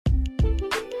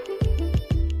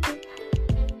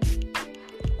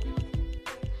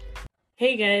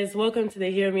Hey guys, welcome to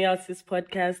the Hear Me Out Sis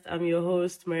podcast. I'm your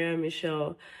host, Maria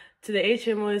Michelle. To the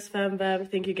HMOs fam bam,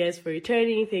 thank you guys for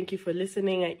returning. Thank you for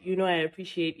listening. I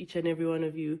appreciate each and every one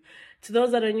of you. To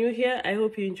those that are new here, I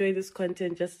hope you enjoy this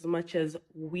content just as much as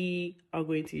we are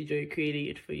going to enjoy creating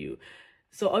it for you.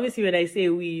 So obviously when I say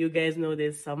we, you guys know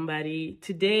there's somebody.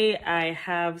 Today I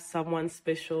have someone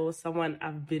special, someone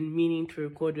I've been meaning to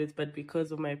record with, but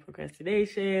because of my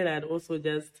procrastination and also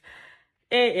just...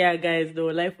 yeah, guys, no,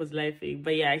 life was lifing.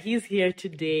 But yeah, he's here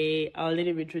today. I'll let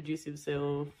him introduce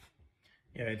himself.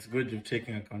 Yeah, it's good you're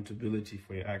taking accountability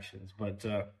for your actions. But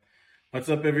what's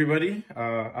up, everybody?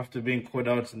 After being called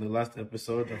out in the last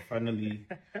episode, I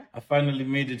finally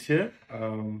made it here.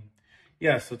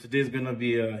 So today's gonna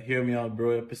be a Hear Me Out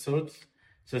Bro episode.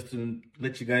 Just to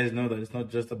let you guys know that it's not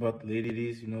just about the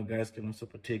ladies. Guys can also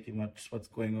partake in what's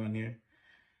going on here.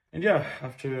 And yeah,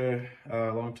 after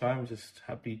a long time, just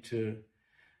happy to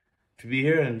be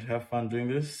here and have fun doing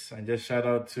this. And just shout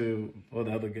out to all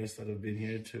the other guests that have been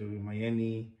here, to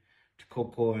Mayeni, to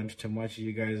Coco, and to Machi.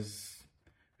 You guys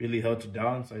really held it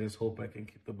down, so I just hope I can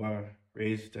keep the bar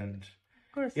raised and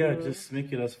just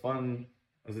make it as fun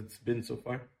as it's been so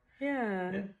far.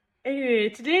 Yeah. Anyway,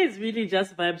 today is really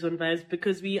just vibes on vibes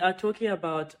because we are talking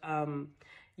about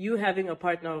you having a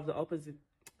partner of the opposite.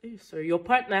 Your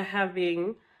partner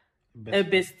having a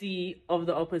bestie of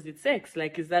the opposite sex.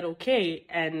 Like, is that okay?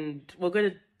 And we're going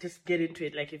to just get into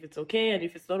it. Like, if it's okay and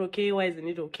if it's not okay, why isn't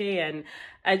it okay? And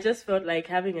I just felt like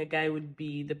having a guy would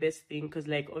be the best thing because,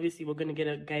 like, obviously we're going to get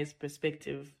a guy's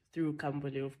perspective through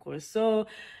Kambole, of course. So,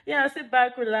 yeah, sit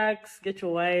back, relax, get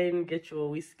your wine, get your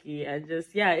whiskey, and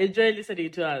just, enjoy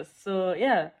listening to us. So,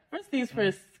 first things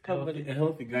first, Kambole. A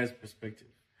healthy guy's perspective.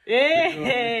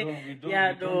 We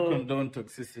don't condone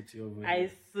toxicity over here. I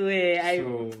swear.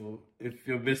 So if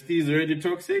your bestie is already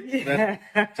toxic, then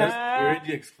just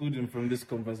already exclude him from this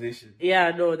conversation.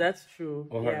 Yeah, no, that's true.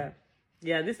 Or her.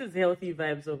 Yeah, this is healthy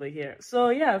vibes over here.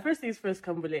 So first things first,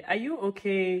 Kambole. Are you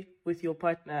okay with your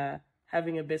partner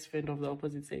having a best friend of the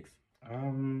opposite sex?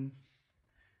 Again,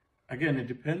 it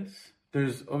depends.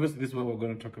 There's obviously this is what we're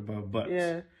going to talk about, but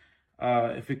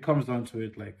if it comes down to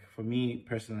it, like for me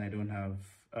personally, I don't have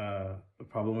a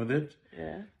problem with it.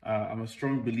 I'm a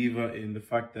strong believer in the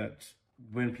fact that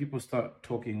when people start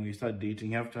talking, when you start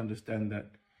dating, you have to understand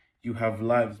that you have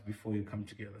lives before you come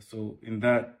together. So in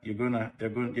that, you're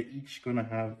each gonna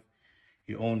have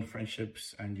your own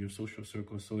friendships and your social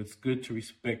circles. So it's good to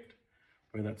respect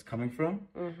where that's coming from,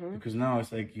 because now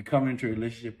it's like you come into a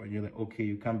relationship and you're like, okay,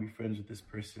 you can't be friends with this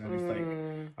person, and it's like,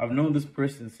 I've known this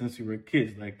person since we were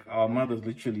kids. Like our mothers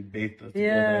literally bathed us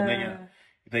together, and then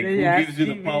who gives you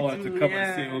the power to come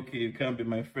and say, okay, you can't be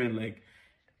my friend? Like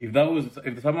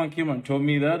if someone came and told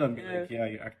me that, I'd be like, yeah,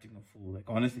 you're acting a fool. Like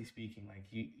honestly speaking, like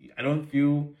I don't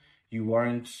feel you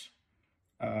aren't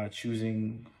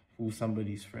choosing who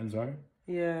somebody's friends are.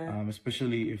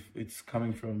 Especially if it's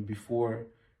coming from before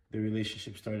the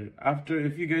relationship started. After,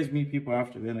 if you guys meet people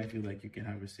after, then I feel like you can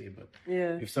have a say. But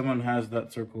if someone has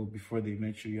that circle before they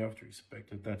met you, you have to respect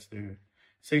that that's their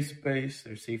safe space,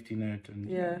 their safety net,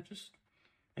 and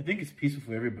I think it's peaceful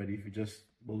for everybody if you just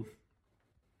both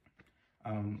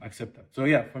accept that. So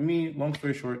for me, long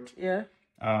story short,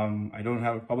 I don't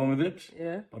have a problem with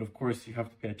it. But of course, you have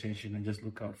to pay attention and just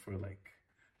look out for like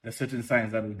there's certain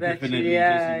signs that will definitely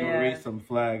raise some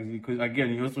flags, because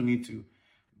again, you also need to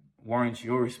warrant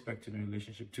your respect in a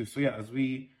relationship too. So as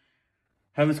we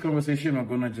have this conversation, we're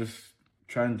gonna just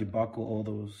try and debacle all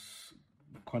those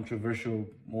controversial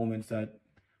moments that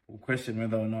will question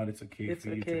whether or not it's okay for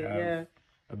you to have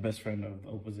a best friend of the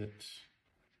opposite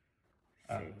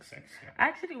sex. I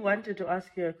actually wanted to ask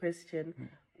you a question.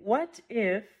 What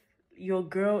if your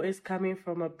girl is coming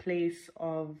from a place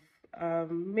of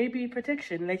maybe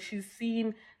protection, like she's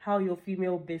seen how your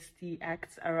female bestie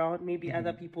acts around maybe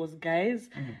other people's guys,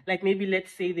 like maybe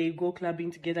let's say they go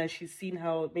clubbing together, she's seen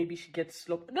how maybe she gets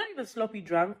not even sloppy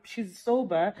drunk, she's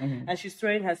sober, and she's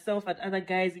throwing herself at other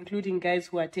guys, including guys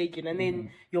who are taken, and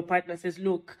then your partner says,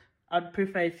 look, I'd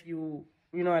prefer if you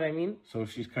know what I mean? So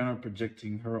she's kind of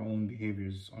projecting her own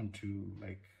behaviors onto,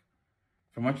 like,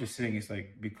 from what you're saying, it's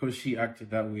like because she acted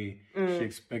that way, she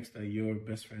expects that your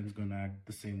best friend's gonna act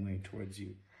the same way towards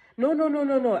you. No.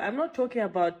 I'm not talking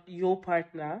about your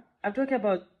partner. I'm talking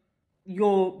about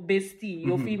your bestie,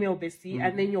 your female bestie,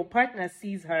 and then your partner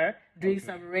sees her doing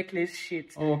some reckless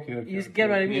shit. You get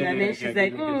what I mean? And then she's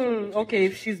like,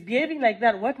 if she's behaving like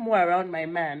that, what more around my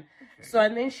man? So,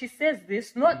 and then she says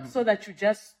this, not so that you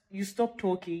just you stop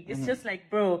talking. It's just like,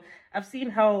 bro, I've seen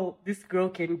how this girl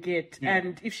can get.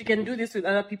 And if she can do this with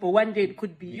other people, one day it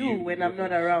could be you when I'm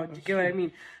not around. You get what I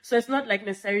mean? So it's not like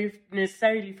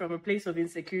necessarily from a place of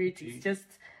insecurity. It's just,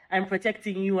 I'm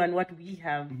protecting you and what we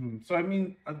have. So, I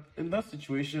mean, in that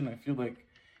situation, I feel like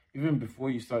even before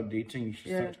you start dating, you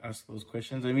should start to ask those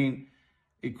questions. I mean,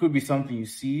 it could be something you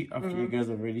see after you guys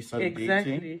have already started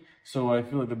dating. So I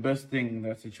feel like the best thing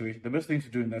to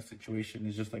do in that situation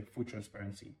is just like full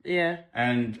transparency. Yeah.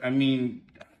 And I mean,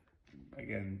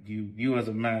 again, you as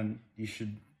a man, you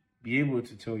should be able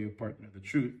to tell your partner the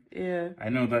truth. Yeah. I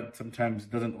know that sometimes it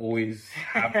doesn't always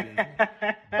happen,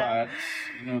 but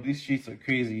these streets are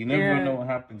crazy. You never know what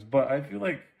happens. But I feel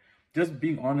like just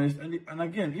being honest, and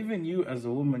again, even you as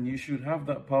a woman, you should have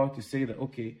that power to say that,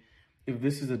 okay, if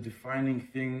this is a defining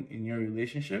thing in your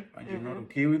relationship and you're not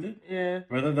okay with it,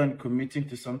 rather than committing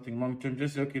to something long term,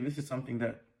 just say, okay, this is something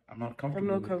that I'm not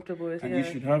comfortable with. And you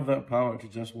should have that power to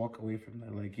just walk away from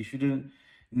that. Like, you shouldn't.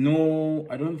 No,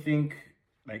 I don't think,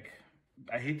 like,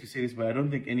 I hate to say this, but I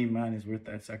don't think any man is worth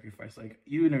that sacrifice. Like,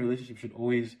 you in a relationship should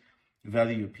always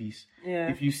value your peace.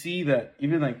 If you see that,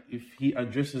 even like if he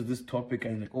addresses this topic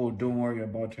and like, oh, don't worry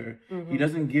about her, he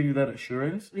doesn't give you that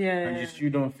assurance, and just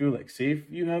you don't feel like safe,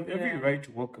 you have every right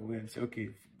to walk away and say, okay,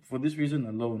 for this reason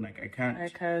alone, like I can't.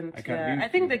 I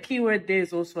think the key word there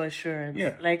is also assurance.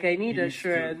 Like, I need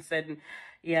assurance, and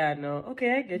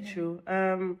okay, I get you.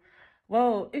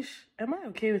 Well, am I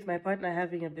okay with my partner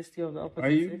having a bestie of the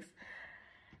opposite sex?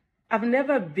 I've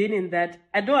never been in that.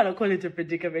 I don't want to call it a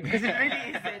predicament because it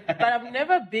really isn't. But I've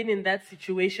never been in that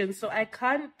situation, so I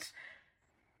can't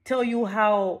tell you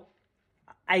how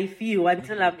I feel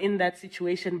until I'm in that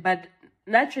situation. But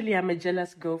naturally, I'm a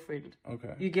jealous girlfriend.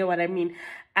 Okay. You get what I mean?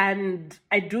 And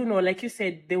I do know, like you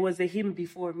said, there was a him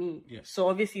before me. Yes. So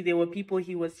obviously there were people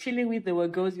he was chilling with, there were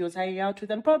girls he was hanging out with,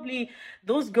 and probably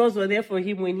those girls were there for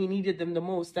him when he needed them the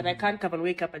most. And I can't come and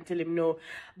wake up and tell him no.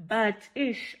 But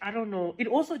I don't know. It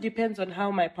also depends on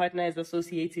how my partner is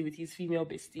associated with his female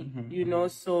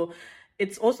bestie, So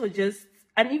it's also just,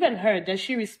 and even her, does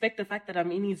she respect the fact that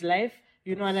I'm in his life?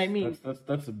 You know what I mean?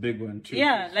 That's a big one too.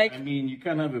 Yeah, like, I mean, you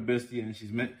can't have a bestie and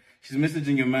she's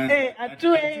messaging your man. Hey, at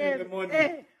 2 a.m. in the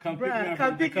morning. Come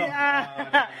pick me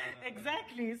up.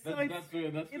 Exactly. So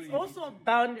it's also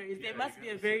boundaries. There must be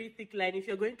a very thick line. If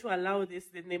you're going to allow this,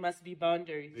 then there must be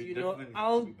boundaries.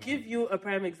 I'll give you a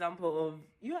prime example of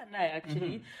you and I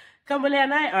actually. Kambole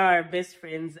and I are best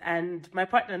friends, and my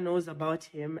partner knows about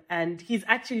him, and he's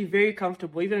actually very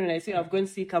comfortable. Even when I say I've gone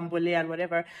to see Kambole and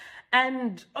whatever,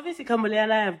 and obviously Kambole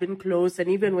and I have been close, and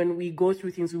even when we go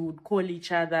through things, we would call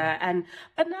each other.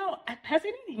 But now, has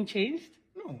anything changed?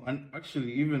 No, and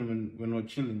actually, even when we're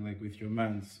chilling, like with your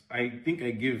mans, I think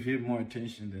I give him more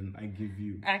attention than I give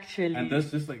you. Actually, and that's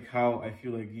just like how I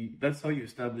feel like that's how you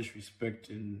establish respect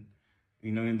in.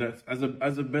 And that's as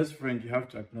a best friend, you have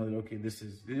to acknowledge, okay, this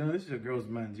is your girl's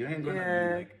man. You ain't gonna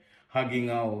be like hugging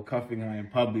her or cuffing her in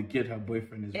public, yet her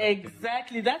boyfriend is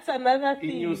exactly. That's another thing.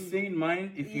 In your sane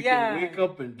mind, if you can wake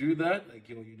up and do that, like,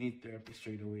 you need therapy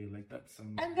straight away. Like, that's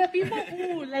some. And the people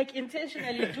who like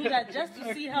intentionally do that just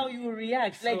to see how you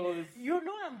react. Like, I'm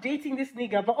dating this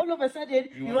nigga, but all of a sudden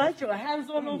you want your hands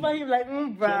all over him, like,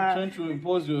 bruh. Trying to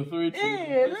impose your authority.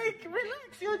 Hey, like,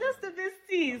 relax. You're just a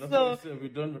bestie. That's so what I said, we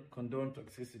don't condone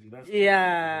toxicity. That's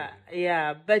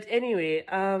yeah. But anyway,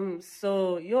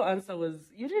 so your answer was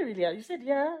you didn't really. You said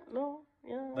no.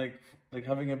 Like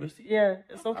having a bestie. Yeah,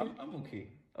 it's okay. I'm okay.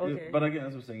 Okay. But again,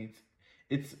 as I'm saying,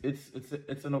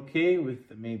 it's an okay with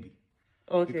the maybe.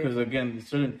 Okay. Because again, there's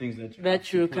certain things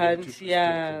that you can't.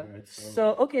 Yeah. Right?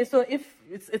 So if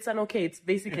it's an okay, it's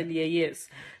basically a yes.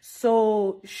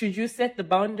 So should you set the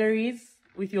boundaries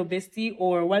with your bestie,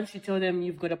 or once you tell them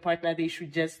you've got a partner, they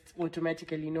should just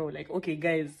automatically know, like, okay,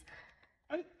 guys,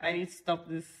 I need to stop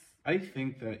this. I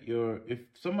think that if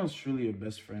someone's truly your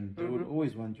best friend, they would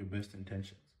always want your best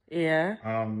intentions. Yeah.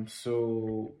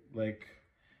 So, like,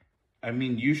 I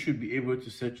mean, you should be able to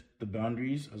set the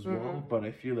boundaries as well, but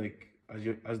I feel like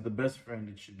as the best friend,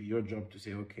 it should be your job to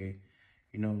say, okay,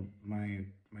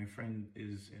 my friend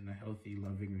is in a healthy,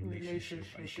 loving relationship.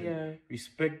 I should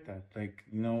respect that. Like,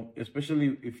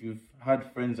 especially if you've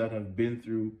had friends that have been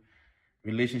through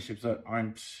relationships that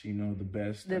aren't, the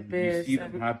best. You see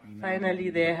them happy. Finally,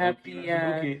 they're happy.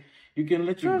 Okay, you can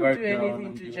let your guard down. Don't do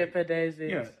anything to jeopardize it.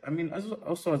 Yeah, I mean,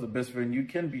 also as a best friend, you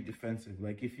can be defensive.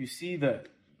 Like, if you see that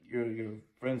you're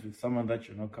friends with someone that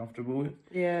you're not comfortable with,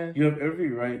 you have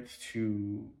every right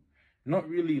to not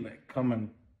really like come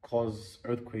and cause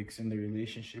earthquakes in the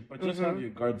relationship, but just have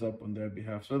your guards up on their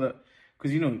behalf, so that,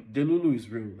 because, Delulu is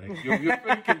real. Like, your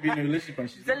friend can be in a relationship and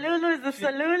she's Delulu is the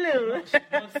Salulu. She's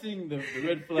not seeing the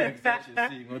red flags that she's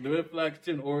seeing. Or the red flags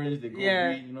turn orange, they go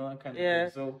green, that kind of thing.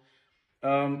 So,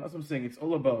 as I'm saying, it's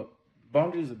all about,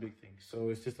 boundaries is a big thing. So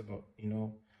it's just about,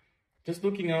 just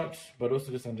looking out, but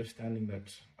also just understanding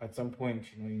that at some point,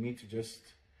 you need to just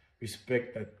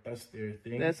respect that that's their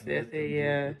thing. That's their thing,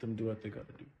 Let them do what they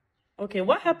gotta do. Okay,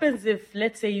 what happens if,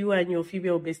 let's say, you and your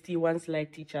female bestie once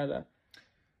liked each other?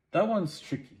 That one's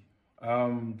tricky.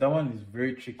 That one is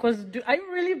very tricky. Because are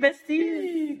you really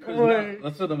besties?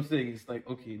 That's what I'm saying. It's like,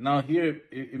 okay, now here,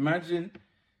 imagine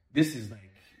this is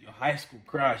like your high school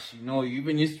crush. You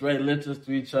even used to write letters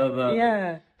to each other.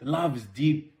 Yeah. The love is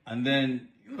deep, and then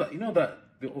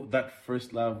that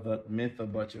first love, that myth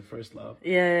about your first love.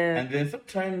 Yeah. And then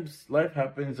sometimes life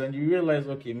happens, and you realize,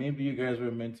 okay, maybe you guys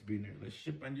were meant to be in a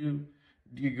relationship, and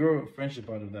you grow a friendship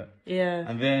out of that. Yeah.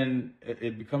 And then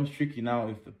it becomes tricky now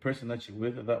if the person that you're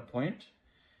with at that point,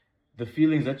 the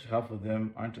feelings that you have for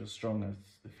them aren't as strong as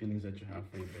the feelings that you have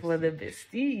for your bestie. For the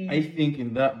bestie. I think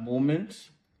in that moment,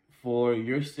 for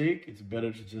your sake, it's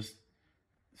better to just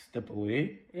step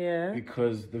away. Yeah.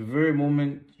 Because the very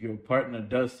moment your partner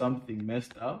does something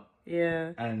messed up,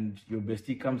 and your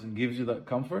bestie comes and gives you that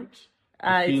comfort,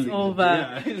 it's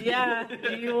over. Yeah,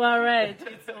 you are right.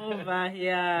 It's over.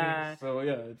 Yeah. So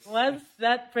it's once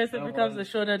that person becomes a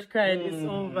shoulder to cry, it's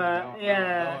over.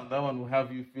 That one will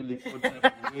have you feeling all type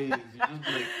of ways. You just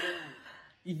be like,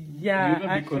 yeah. You're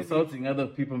gonna be consulting other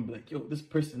people and be like, yo, this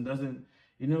person doesn't.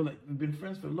 Like, we've been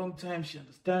friends for a long time. She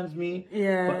understands me.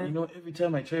 Yeah. But, every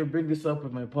time I try to bring this up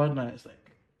with my partner, it's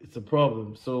like, it's a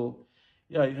problem. So,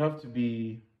 yeah, you have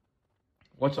to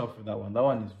watch out for that one. That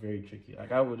one is very tricky.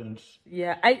 Like, I wouldn't.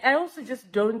 Yeah. I also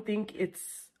just don't think it's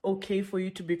okay for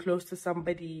you to be close to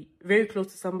somebody, very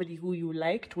close to somebody who you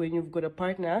liked when you've got a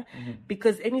partner. Mm-hmm.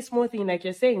 Because any small thing, like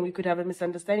you're saying, we could have a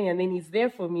misunderstanding and then he's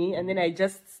there for me. And then I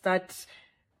just start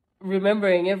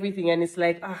remembering everything, and it's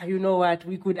like, you know what,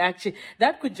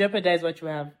 that could jeopardize what you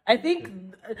have. I think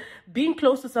being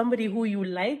close to somebody who you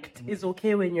liked is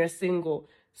okay when you're single,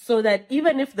 so that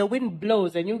even if the wind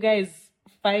blows and you guys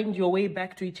find your way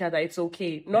back to each other, it's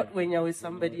okay. Not when you're with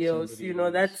somebody else.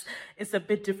 It's a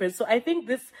bit different. So I think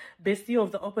this bestie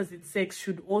of the opposite sex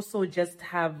should also just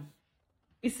have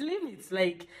its limits.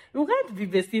 Like, you can't be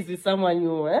besties with someone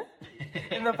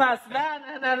in the past.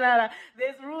 Nah.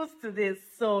 There's rules to this.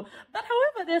 So, but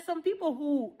however, there's some people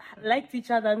who liked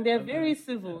each other and they're very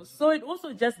civil. So it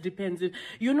also just depends.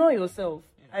 You know yourself.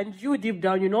 And you deep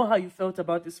down, you know how you felt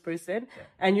about this person.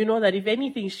 And you know that if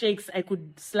anything shakes, I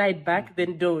could slide back,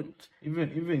 then don't.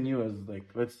 Even you as, like,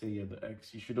 let's say you're the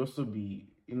ex, you should also be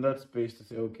in that space to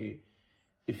say, okay,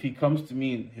 if he comes to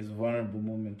me in his vulnerable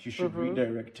moment, you should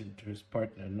redirect him to his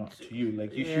partner, not to you.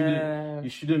 Like, you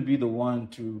shouldn't be the one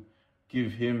to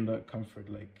give him that comfort.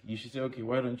 Like, you should say, okay,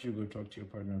 why don't you go talk to your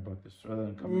partner about this rather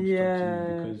than come and talk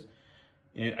to me?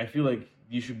 Because I feel like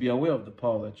you should be aware of the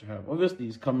power that you have. Obviously,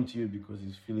 he's coming to you because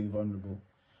he's feeling vulnerable.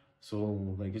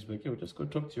 So, like, it's like, yo, just go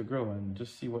talk to your girl and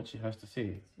just see what she has to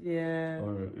say. Yeah.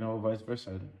 Or, vice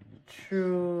versa.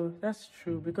 True. That's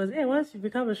true. Because, once you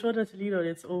become a shoulder to lean on,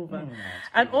 it's over.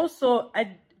 And also,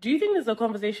 do you think there's a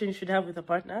conversation you should have with a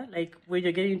partner? Like, when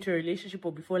you're getting into a relationship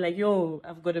or before, like, yo,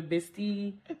 I've got a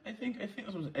bestie? I think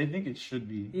it should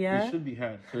be. Yeah? It should be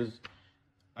had. Because,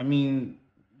 I mean,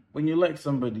 when you like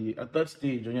somebody, at that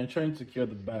stage, when you're trying to secure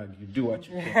the bag, you do what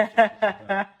you can.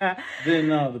 Then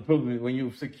now, the problem is when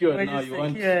you've secured, you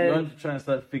want to try and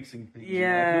start fixing things.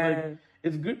 Yeah. I feel like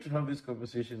it's good to have these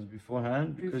conversations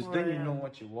beforehand because then you know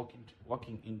what you're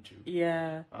walking into.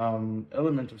 Yeah.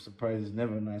 Element of surprise is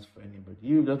never nice for anybody.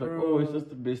 You just like, it's just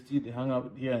the bestie. They hang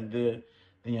out here and there.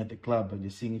 Then you're at the club and you're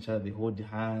seeing each other. They hold their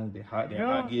hands. They're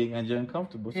hugging, and you're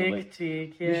uncomfortable.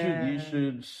 Hectic, so you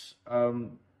should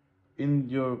in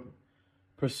your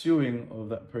pursuing of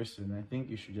that person, I think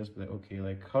you should just be like, okay,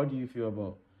 like, how do you feel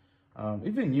about?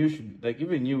 Even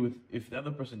you if the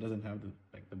other person doesn't have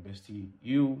the bestie,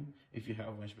 if you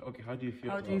have one, should be, okay, how do you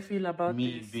feel about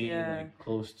me this? being like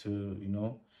close to,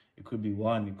 it could be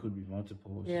one, it could be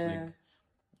multiple. Yeah.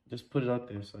 Just put it out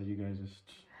there so you guys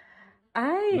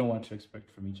know what to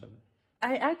expect from each other.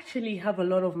 I actually have a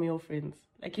lot of male friends.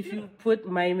 Like, if you put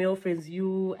my male friends,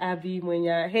 you, Abby,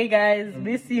 Mwenya, hey guys,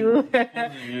 miss you.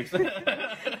 You're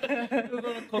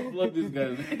gonna cock-block these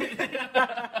guys.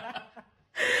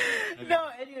 No,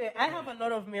 anyway, I have a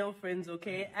lot of male friends,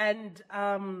 okay? And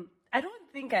I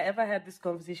don't think I ever had this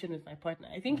conversation with my partner.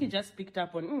 I think he just picked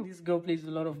up on, this girl plays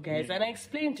a lot of guys. And I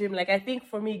explained to him, like, I think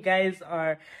for me, guys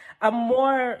are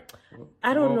more,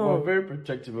 I don't know. We're very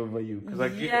protective over you. Because,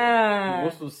 like, we've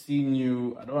also seen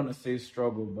you, I don't want to say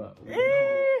struggle, but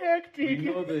hectic.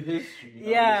 You know the history.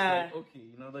 Yeah. It's like, okay,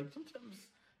 like sometimes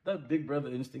that big brother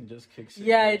instinct just kicks in.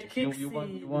 Yeah, it kicks in.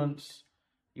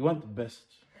 You want the best,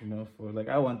 for like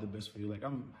I want the best for you. Like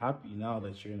I'm happy now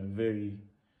that you're in a very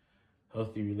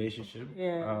healthy relationship.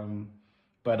 Yeah.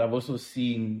 But I've also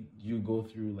seen you go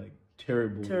through like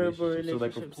terrible relationships. So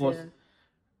like of course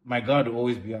my guard will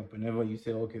always be up whenever you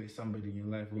say, okay, there's somebody in your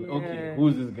life. Okay,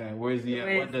 who's this guy? Where is he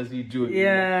at? What does he do?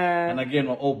 Yeah. And again,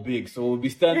 we're all big, so we'll be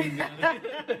standing there.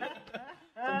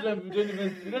 Sometimes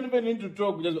we don't even need to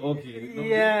talk. We just okay.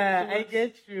 Yeah, I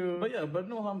get you. But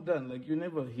no harm done. Like you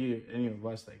never hear any of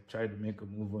us like try to make a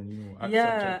move on.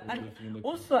 And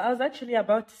also, I was actually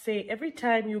about to say, every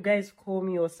time you guys call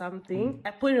me or something,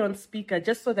 I put it on speaker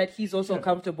just so that he's also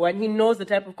comfortable and he knows the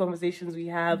type of conversations we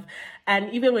have.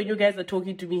 And even when you guys are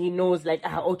talking to me, he knows like,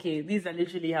 okay, these are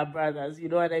literally her brothers. You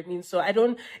know what I mean? So it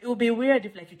would be weird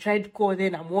if like you tried to call,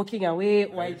 then I'm walking away,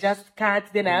 or I just cut,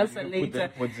 then I answer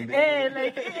later.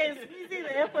 Squeezing the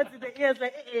AirPods in the ears,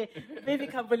 like, maybe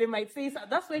Kambole might say so.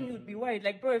 That's when you'd be worried.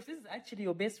 Like, bro, if this is actually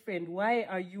your best friend, why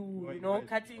are you,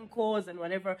 cutting calls and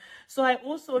whatever? So I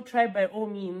also try by all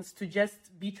means to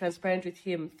just be transparent with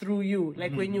him through you.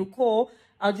 Like, when you call,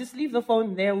 I'll just leave the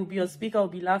phone there. We'll be on speaker. I'll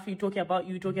be laughing, talking about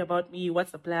you, talking about me.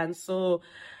 What's the plan? So,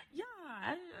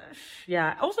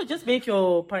 yeah. Also, just make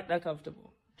your partner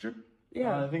comfortable. True.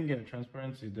 Yeah. I think,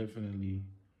 transparency is definitely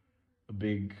a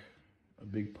big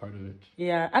part of it.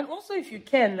 Yeah, and also if you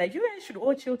can, like, you guys should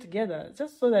all chill together,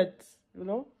 just so that,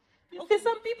 Okay,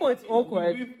 some people it's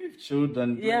awkward. We've chilled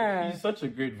and he's such a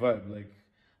great vibe. Like,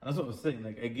 that's what I was saying.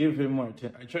 Like, I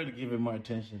try to give him more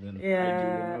attention than I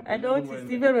do. I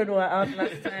noticed even when we were out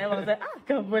last time, I was like,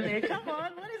 Kambole, come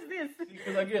on, what is this?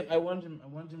 Because again, I want him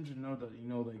to know that,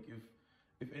 like,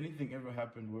 if anything ever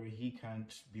happened where he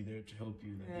can't be there to help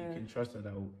you, that he can trust that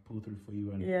I'll pull through for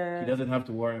you, and he doesn't have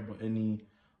to worry about any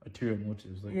ulterior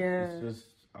motives. Like, it's just,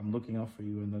 I'm looking out for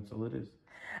you, and that's all it is.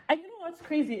 And you know what's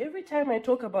crazy? Every time I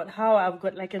talk about how I've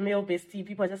got like a male bestie,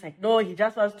 people are just like, no, he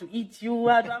just wants to eat you.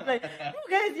 And I'm like, you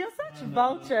guys, you're such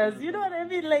vultures. You know what I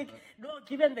mean? Like, no,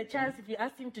 given the chance, if you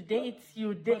ask him to date,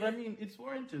 you date. But I mean, it's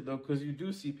warranted though, because you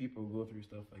do see people go through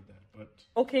stuff like that. But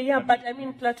okay, I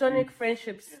mean, platonic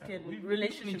friendships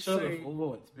relationships.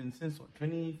 It's been since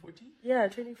 2014? Yeah,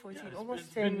 2014,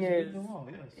 almost 10 years.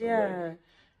 Like,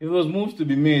 if there was moves to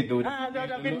be made, though. No,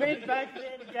 have been made back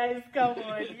then, guys. Come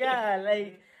on,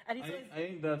 and I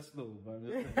ain't that slow, but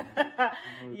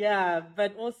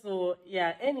but also,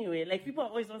 anyway, like, people are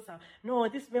always also, no,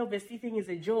 this male bestie thing is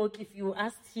a joke. If you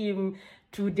asked him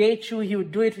to date you, he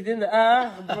would do it within the,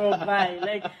 bro, bye.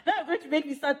 Like, that's going to make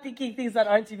me start thinking things that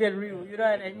aren't even real, you know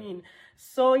what I mean?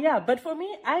 So, but for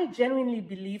me, I genuinely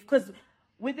believe, because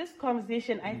with this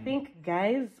conversation, I think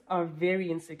guys are very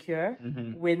insecure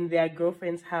when their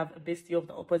girlfriends have a bestie of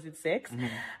the opposite sex.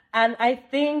 And I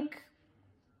think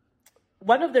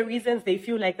one of the reasons they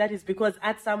feel like that is because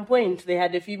at some point they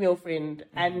had a female friend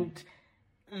and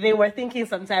they were thinking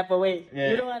some type of way.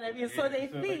 You know what I mean? So they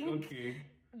think... Like, okay.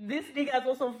 This nigga is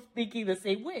also thinking the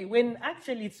same way, when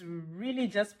actually it's really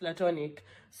just platonic.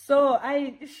 So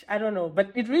I don't know,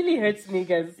 but it really hurts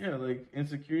niggas. Yeah, like,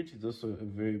 insecurity is also a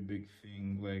very big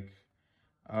thing. Like,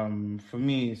 for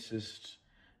me, it's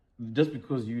just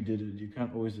because you did it, you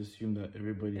can't always assume that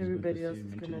everybody else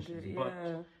is gonna do it. But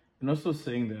and also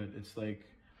saying that it's like,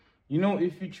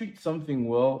 if you treat something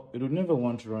well, it would never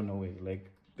want to run away.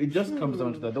 Like, it just comes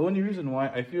down to that. The only reason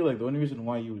why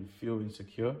you would feel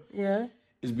insecure,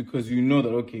 is because you know that,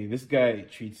 okay, this guy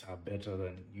treats her better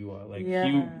than you are. Like,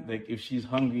 if she's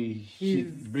hungry, she's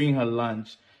bring her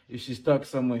lunch. If she's stuck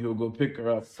somewhere, he'll go pick her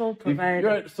up. So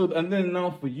provided. And then now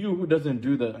for you, who doesn't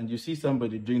do that, and you see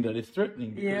somebody doing that, it's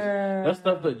threatening. Because that's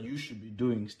stuff that you should be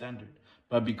doing standard.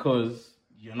 But because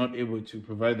you're not able to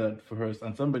provide that for her,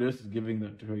 and somebody else is giving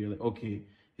that to her, you're like, okay,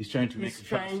 he's trying to make a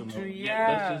trust.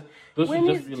 When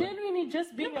he's genuinely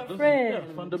just being a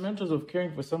friend. Fundamentals of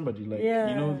caring for somebody. Like,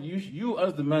 you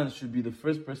as the man should be the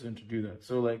first person to do that.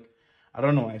 So, like, I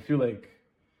don't know. I feel like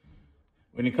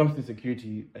when it comes to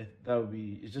security, that would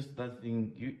be, it's just that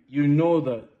thing. You know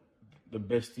that the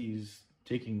bestie is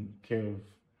taking care of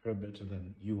her better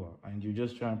than you are, and you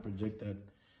just try and project that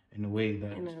in a way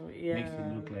that makes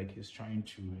it look like he's trying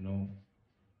to,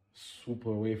 swoop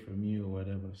away from you or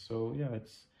whatever. So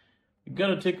you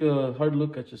gotta take a hard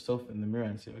look at yourself in the mirror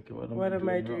and say, okay, what am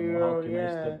I doing wrong? How can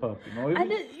I step up? And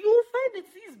then you find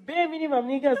it's these bare minimum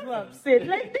niggas who are upset.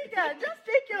 Like, nigga, just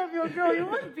take care of your girl. You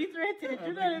won't be threatened.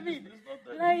 You know what I mean?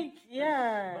 Like,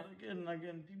 But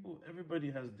again, everybody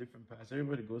has different paths.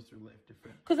 Everybody goes through life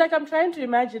different. Because, like, I'm trying to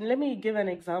imagine. Let me give an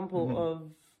example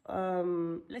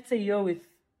of, let's say you're with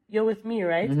you're with me,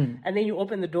 right? And then you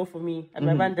open the door for me, and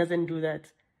my man doesn't do that.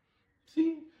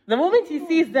 See? The moment he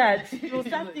sees that, he'll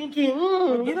start thinking,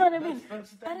 you know what I mean?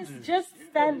 That is just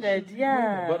standard,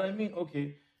 yeah. But I mean,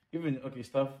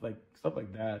 stuff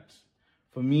like that.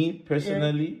 For me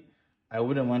personally, I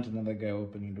wouldn't want another guy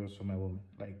opening doors for my woman.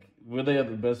 Like, whether you're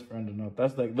the best friend or not,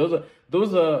 that's like those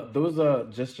are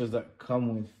gestures that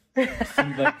come with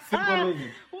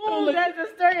symbolism. Oh, that's the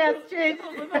story has changed.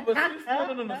 No, seriously, like,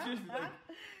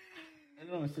 I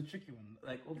don't know, it's a tricky one.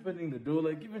 Like opening the door,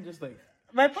 like even just like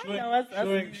my partner was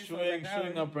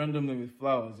showing up randomly with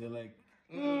flowers. You're like,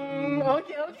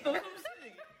 okay. That's what I'm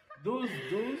saying. Those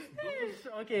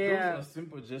are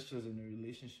simple gestures in a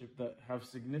relationship that have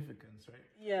significance, right?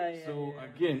 Yeah. So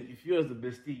again, if you as the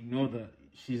bestie know that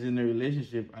she's in a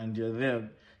relationship and you're there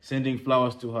sending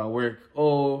flowers to her work,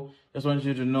 just want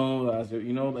you to know, as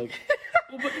you know, like.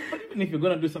 But even if you're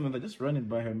gonna do something like, just run it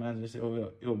by her man and just say,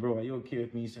 yo, bro, are you okay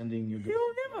with me sending you?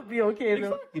 He'll never be okay,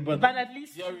 exactly, though. But at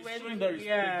least you're showing that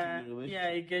respect to the relationship. Yeah,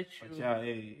 I get you. But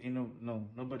hey,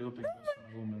 nobody opens doors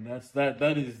for a woman.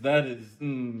 That is.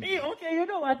 Hey, okay, you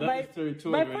know what? My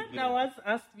partner right once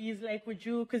asked me, he's like, would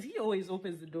you? Because he always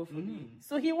opens the door for me.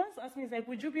 So he once asked me, he's like,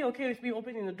 would you be okay with me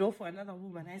opening the door for another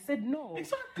woman? I said no.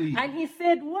 Exactly. And he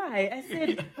said, why? I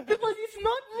said, because it's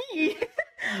not me.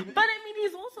 But I mean,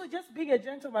 he's also just being a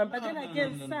gentleman. But then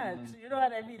again, sad. You know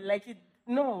what I mean? Like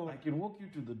no. I can walk you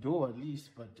to the door at least,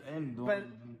 but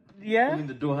yeah. Opening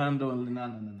the door handle,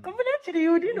 no. But actually,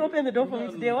 you didn't open the door for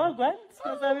me today. Well, what?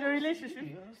 Because I'm in a relationship.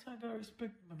 I gotta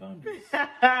respect my boundaries.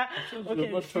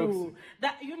 Okay, true.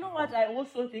 That, you know what? I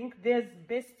also think there's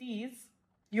besties.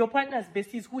 Your partner's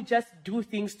besties who just do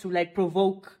things to like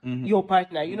provoke your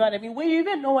partner. You know what I mean? Where you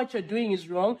even know what you're doing is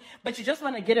wrong, but you just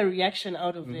want to get a reaction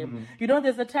out of them. You know,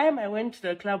 there's a time I went to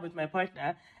the club with my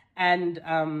partner, and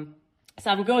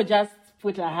some girl just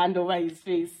put her hand over his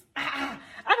face. And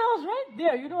I was right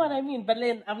there, you know what I mean? But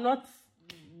then I'm not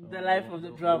the life of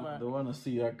the drama. They want to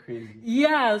see you crazy.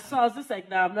 Yeah, so I was just like,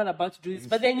 nah, I'm not about to do this.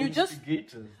 But then you just,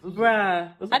 bruh,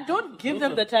 and don't give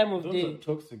them the time of day. Those are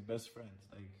toxic best friends.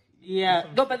 Yeah,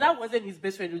 no, but that wasn't his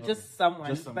best friend. It was just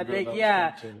someone. But like,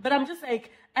 but I'm just like,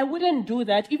 I wouldn't do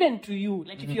that even to you.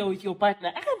 Like, if you're with your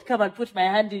partner, I can't come and put my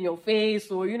hand in your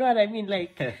face, or you know what I mean?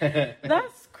 Like,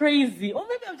 that's crazy. Or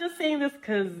maybe I'm just saying this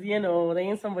because there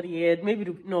ain't somebody here. Maybe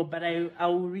but I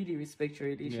will really respect your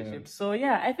relationship. Yeah. So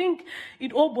yeah, I think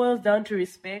it all boils down to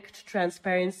respect,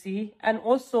 transparency, and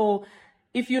also,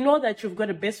 if you know that you've got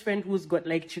a best friend who's got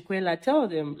like Chikwela, tell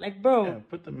them, like, bro.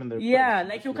 Put them in their place. Yeah,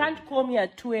 like you can't call me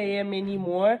at 2 a.m.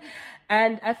 anymore.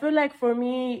 And I feel like for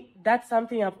me, that's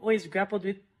something I've always grappled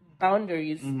with,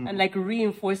 boundaries and like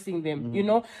reinforcing them.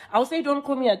 I'll say don't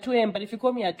call me at 2 a.m. but if you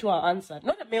call me at 2, I'll answer.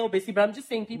 Not a male bestie, but I'm just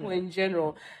saying people in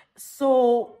general.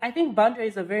 So I think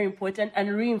boundaries are very important,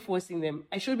 and reinforcing them.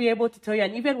 I should be able to tell you,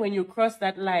 and even when you cross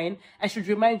that line, I should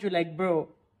remind you, like, bro,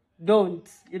 don't.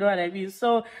 You know what I mean?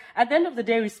 So at the end of the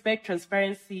day, respect,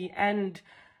 transparency, and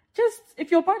just,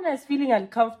 if your partner is feeling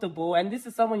uncomfortable and this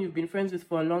is someone you've been friends with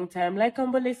for a long time, like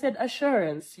Kambole said,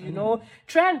 assurance,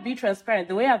 try and be transparent.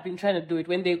 The way I've been trying to do it,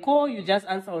 when they call, you just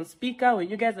answer on speaker. When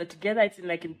you guys are together, it's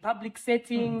in public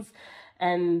settings.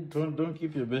 And don't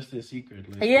keep your bestie a secret.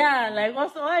 Like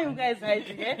also, why are you guys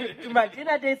hiding? To my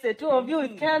dinner date, say 2 of you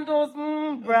with candles,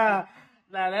 bruh.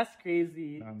 Nah, that's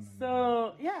crazy.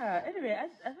 So yeah. Anyway,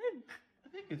 I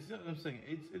think it's. I'm saying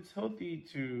it's healthy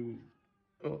to.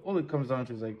 All it comes down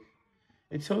to is like,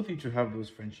 it's healthy to have those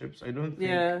friendships. I don't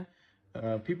think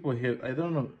people here. I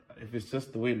don't know if it's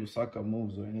just the way Lusaka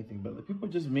moves or anything, but people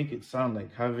just make it sound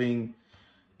like having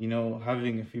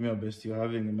a female bestie or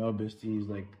having a male bestie is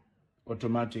like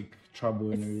automatic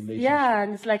trouble in a relationship. Yeah,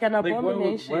 and it's like an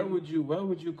abomination. Why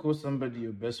would you call somebody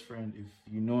your best friend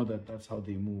if you know that that's how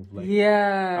they move? Like,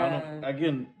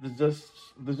 again, there's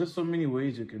just so many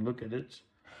ways you can look at it.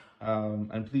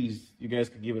 And please, you guys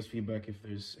can give us feedback if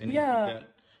there's anything that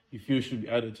you feel should be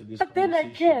added to this. But then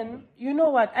again, you know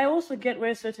what? I also get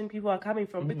where certain people are coming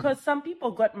from, because some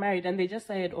people got married and they just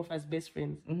started off as best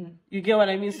friends. You get what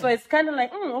I mean? Yeah. So it's kind of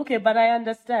like, okay, but I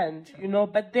understand,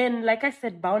 But then, like I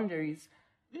said, boundaries.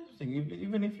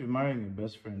 Even if you're marrying your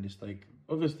best friend, it's like,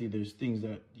 obviously there's things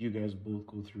that you guys both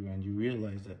go through and you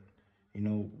realize that,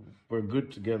 we're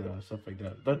good together and stuff like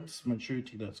that. That's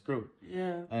maturity, that's growth.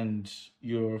 Yeah. And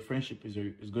your friendship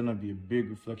is going to be a big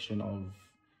reflection of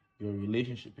your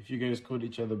relationship. If you guys call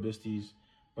each other besties,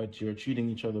 but you're treating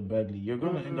each other badly, you're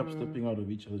going to end up stepping out of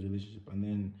each other's relationship. And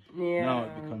then now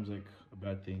it becomes like a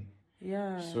bad thing.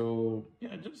 Yeah. So,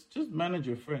 just manage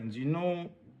your friends. You know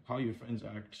how your friends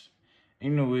act.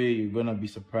 In a way, you're going to be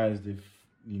surprised if,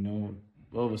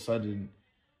 all of a sudden,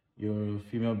 your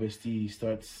female bestie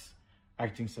starts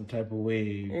acting some type of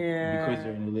way because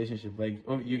you're in a relationship. Like,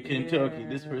 oh, you can tell, okay,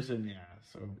 this person,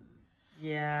 so.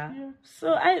 Yeah.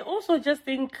 So I also just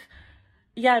think,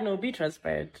 be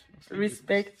transparent.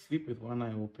 Respect. Sleep with one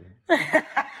eye open.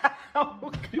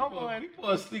 Oh, come on. People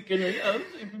are sleeping. I'm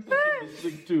saying people can be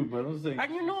sleep too, but I'm saying.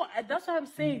 And that's what I'm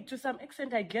saying. To some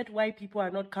extent, I get why people are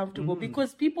not comfortable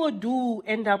because people do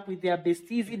end up with their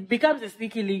besties. It becomes a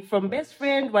sneaky link from best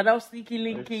friend, but now sneaky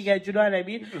linking. You know what I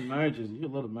mean? Even marriages, you hear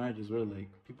a lot of marriages where like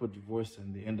people divorce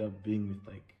and they end up being with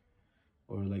like,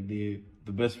 or like the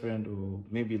best friend, or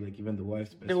maybe like even the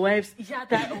wife's best. The wife's,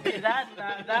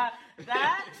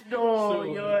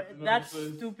 that's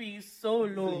stupid is so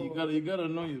low. So you gotta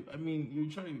know you. I mean, you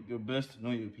try your best to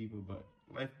know your people, but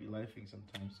life be lifing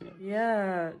sometimes.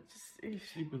 Yeah, just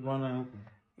sleep with one eye open.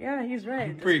 Yeah, he's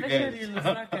right. Especially in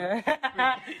Lusaka.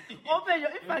 Open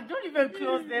if I don't even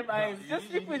close them eyes, just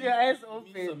sleep with your eyes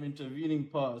open. Some intervening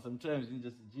power. Sometimes you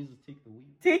just Jesus take the wheel.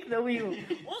 Take the wheel.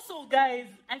 Also, guys,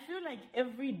 I feel like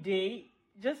every day,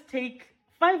 just take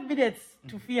 5 minutes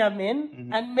to fear men,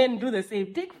 and men do the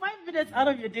same. Take 5 minutes out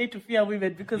of your day to fear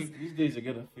women because these days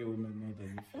you're gonna fear women more than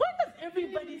you fear. Why does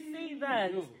everybody say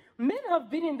that? Men have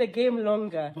been in the game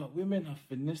longer. But women have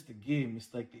finessed the game.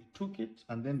 It's like they took it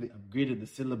and then they upgraded the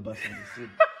syllabus and they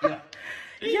said,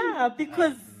 yeah,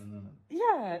 because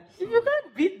if you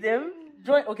can't beat them,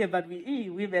 join. Okay, but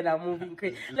women are moving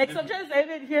crazy. Like sometimes I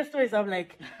even hear stories. I'm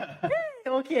like, hey,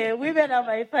 okay, women are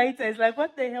my fighters. Like,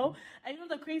 what the hell? I know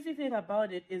the crazy thing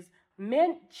about it is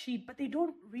men cheat, but they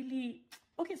don't really.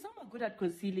 Okay, some are good at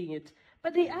concealing it,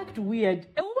 but they act weird.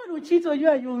 A woman who cheats on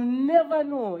you and you'll never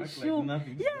know. Like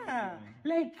nothing. Yeah,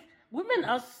 like women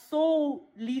are so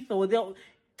lethal. They're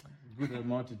good at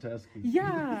multitasking.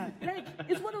 Yeah, like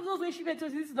it's one of those where she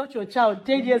tells you this is not your child.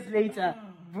 10 years later,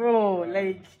 bro,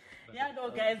 like. Yeah,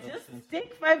 no, guys, just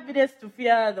take 5 minutes to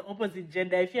fear the opposite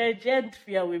gender. If you're a gent,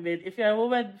 fear women. If you're a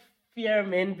woman, fear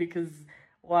men because,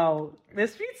 wow, the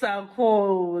streets are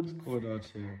cold. It's cold out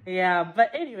here. Yeah,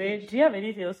 but anyway, do you have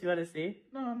anything else you want to say?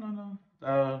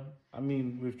 No. I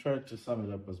mean, we've tried to sum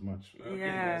it up as much.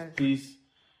 Yeah. Guys, please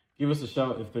give us a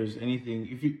shout if there's anything.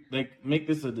 If you, like, make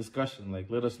this a discussion. Like,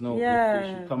 let us know if we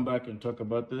should come back and talk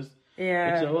about this.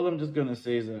 Yeah. Actually, all I'm just going to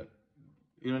say is that,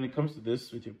 when it comes to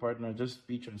this with your partner, just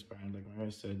be transparent, like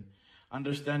Maria said.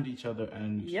 Understand each other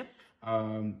and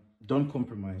don't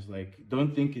compromise. Like,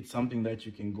 don't think it's something that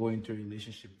you can go into a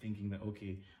relationship thinking that,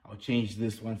 okay, I'll change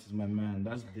this once it's my man.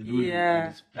 That's the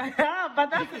but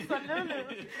that's a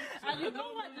solution. And you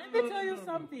know what? Let me tell you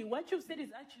something. What you said is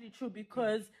actually true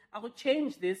because I'll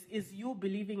change this is you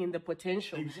believing in the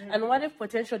potential. Exactly. And what if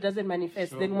potential doesn't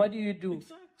manifest? Then what do you do?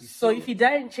 Exactly. So if he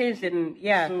doesn't change, then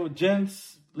So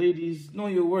gents, ladies, know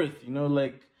your worth.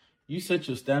 Like you set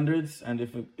your standards, and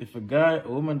if a guy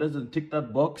or woman doesn't tick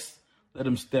that box, let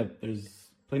him step. There's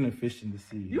plenty of fish in the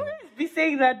sea. You always be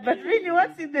saying that, but really,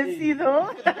 what's in the sea,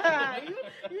 though?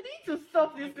 you need to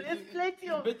stop this. There's plenty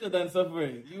of better than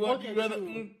suffering.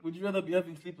 Would you rather be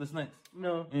having sleepless nights?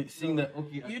 No. Seeing that,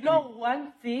 okay.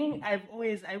 One thing I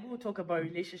will talk about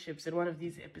relationships in one of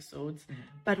these episodes,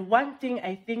 but one thing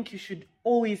I think you should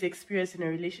always experience in a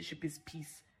relationship is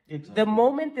peace. Exactly. The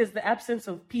moment there's the absence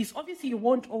of peace, obviously you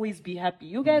won't always be happy.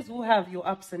 You guys will have your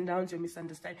ups and downs, your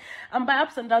misunderstanding. And by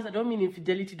ups and downs, I don't mean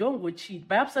infidelity. Don't go cheat.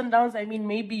 By ups and downs, I mean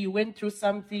maybe you went through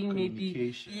something,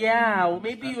 maybe or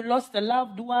maybe you lost a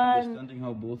loved one. Understanding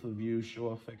how both of you show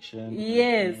affection.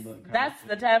 Yes, that's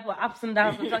the type of ups and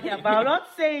downs we're talking about. I'm not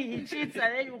saying he cheats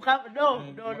and then you come. No.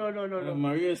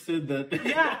 Maria said that.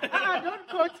 Don't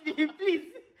quote me, please.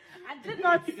 I did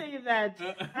not say that.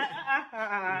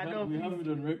 We have it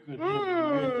on record.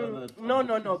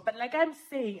 No. But like I'm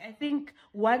saying, I think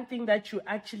one thing that you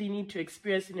actually need to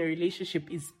experience in a relationship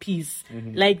is peace.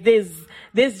 Like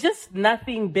there's just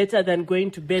nothing better than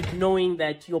going to bed knowing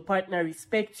that your partner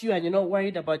respects you and you're not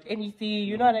worried about anything.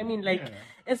 You know what I mean? Like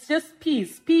it's just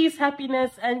peace,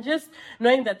 happiness, and just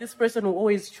knowing that this person will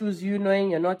always choose you, knowing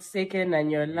you're not second and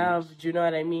you're loved. You know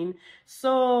what I mean?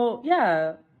 So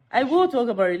I will talk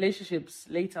about relationships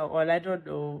later on. I don't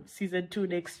know, season 2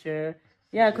 next year.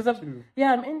 Yeah, because I'm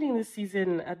ending this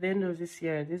season at the end of this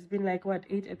year. There's been 8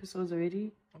 episodes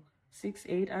already? 6,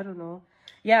 8, I don't know.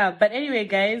 Yeah, but anyway,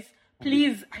 guys,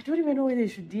 please, I don't even know whether you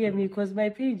should DM me because my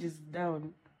page is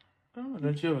down. Oh,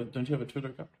 don't you have a Twitter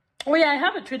account? Oh yeah, I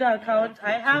have a Twitter account.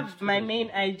 I have my main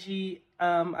IG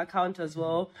account as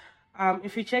well.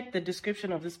 if you check the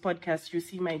description of this podcast, you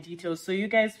see my details. So you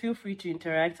guys feel free to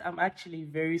interact. I'm actually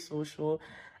very social.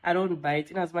 I don't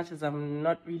bite. In as much as I'm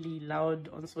not really loud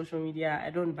on social media, I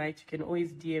don't bite. You can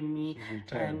always DM me.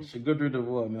 She got rid of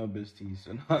all male besties.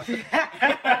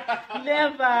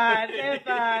 Never that.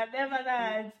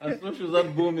 Our socials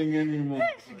not booming anymore.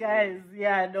 Guys,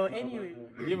 yeah, no, anyway.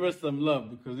 Give her some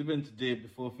love, because even today,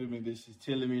 before filming this, she's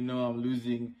telling me, no,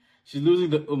 she's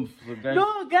losing the oomph. So guys,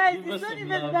 no, guys, it's not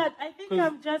even love. That. I think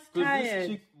I'm just tired. This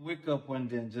chick wake up one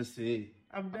day and just say, hey,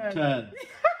 I'm done. Tired.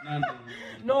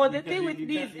 No, the thing with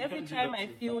me is every time I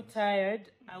feel tired,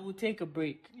 I will take a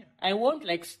break. Yeah. I won't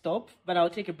stop, but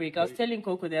I'll take a break. I was telling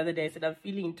Coco the other day, I said I'm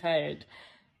feeling tired.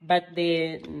 But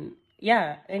then,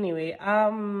 yeah, anyway.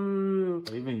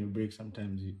 Even your break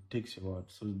sometimes it takes you out,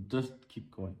 so just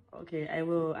keep going. Okay, I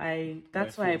will.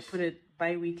 That's why I put it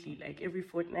bi-weekly, every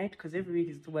fortnight, because every week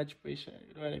is too much pressure.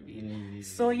 You know what I mean? Yeah.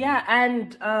 So yeah,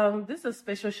 and this is a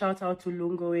special shout out to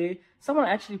Lungoe. Someone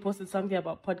actually posted something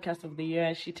about podcast of the year,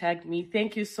 and she tagged me.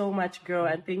 Thank you so much, girl,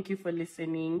 and thank you for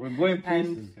listening. We're going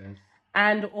places, guys.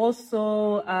 And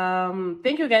also,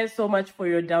 thank you guys so much for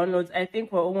your downloads. I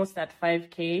think we're almost at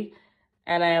 5K.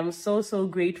 And I am so, so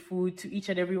grateful to each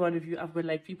and every one of you. I've got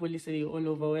people listening all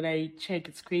over. When I check,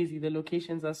 it's crazy. The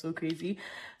locations are so crazy.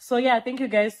 So yeah, thank you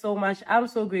guys so much. I'm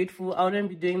so grateful. I wouldn't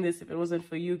be doing this if it wasn't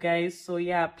for you guys. So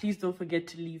yeah, please don't forget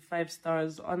to leave 5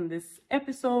 stars on this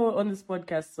episode, on this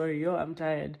podcast. Sorry, I'm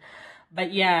tired.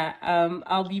 But yeah,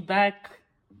 I'll be back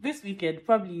this weekend,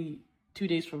 probably 2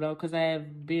 days from now, because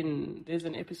there's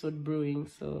an episode brewing.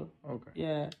 So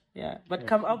okay. Yeah. But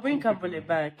I'll bring Kambole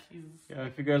back. Yeah,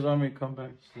 if you guys want me to come back,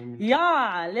 just let me know.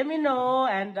 Yeah, let me know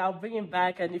and I'll bring him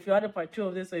back. And if you want a part 2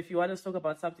 of this, or if you want to talk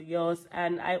about something else.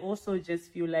 And I also just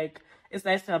feel like it's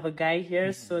nice to have a guy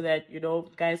here, so that,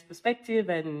 guy's perspective,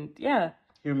 and yeah.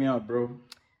 Hear me out, bro.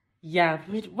 Yeah.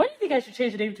 What do you think I should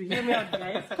change the name to Hear Me Out,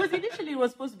 Guys? Because initially it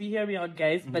was supposed to be Hear Me Out,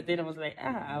 Guys, but then I was like,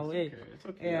 wait. It's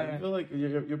okay. Yeah. I feel like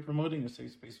you're promoting a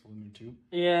safe space for women too.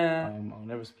 Yeah. I'll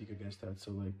never speak against that.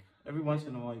 So every once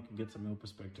in a while you can get some male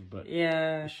perspective, but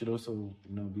yeah, it should also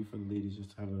be for the ladies,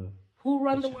 just to have who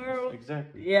run the world.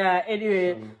 Exactly. Yeah.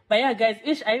 Anyway, but yeah,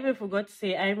 guys, I even forgot to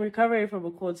say I'm recovering from a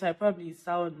cold, so I probably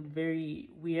sound very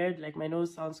weird. My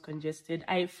nose sounds congested.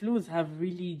 Flus have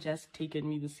really just taken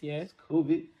me this year. It's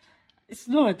COVID. It's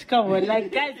not. Come on.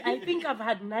 Guys, I think I've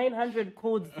had 900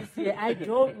 colds this year. I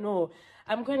don't know.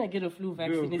 I'm going to get a flu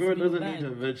vaccine. Girl doesn't eat her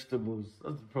vegetables.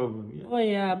 That's the problem. Yeah. Oh,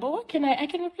 yeah. But what can I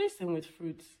can replace them with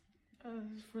fruits.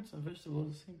 Fruits and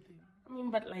vegetables, the same thing. I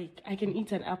mean, but I can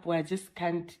eat an apple. I just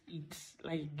can't eat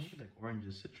like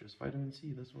oranges, citrus, vitamin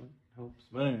C. That's what helps.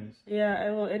 But anyways. Yeah,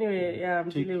 I will. Anyway, yeah, I'm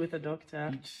dealing with a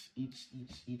doctor.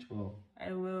 Eat well.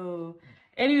 I will.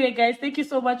 Anyway, guys, thank you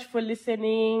so much for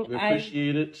listening. We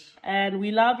appreciate it. And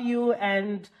we love you.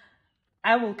 And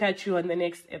I will catch you on the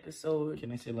next episode.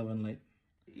 Can I say love and light?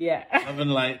 Yeah. Love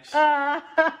and light.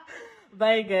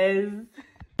 Bye, guys.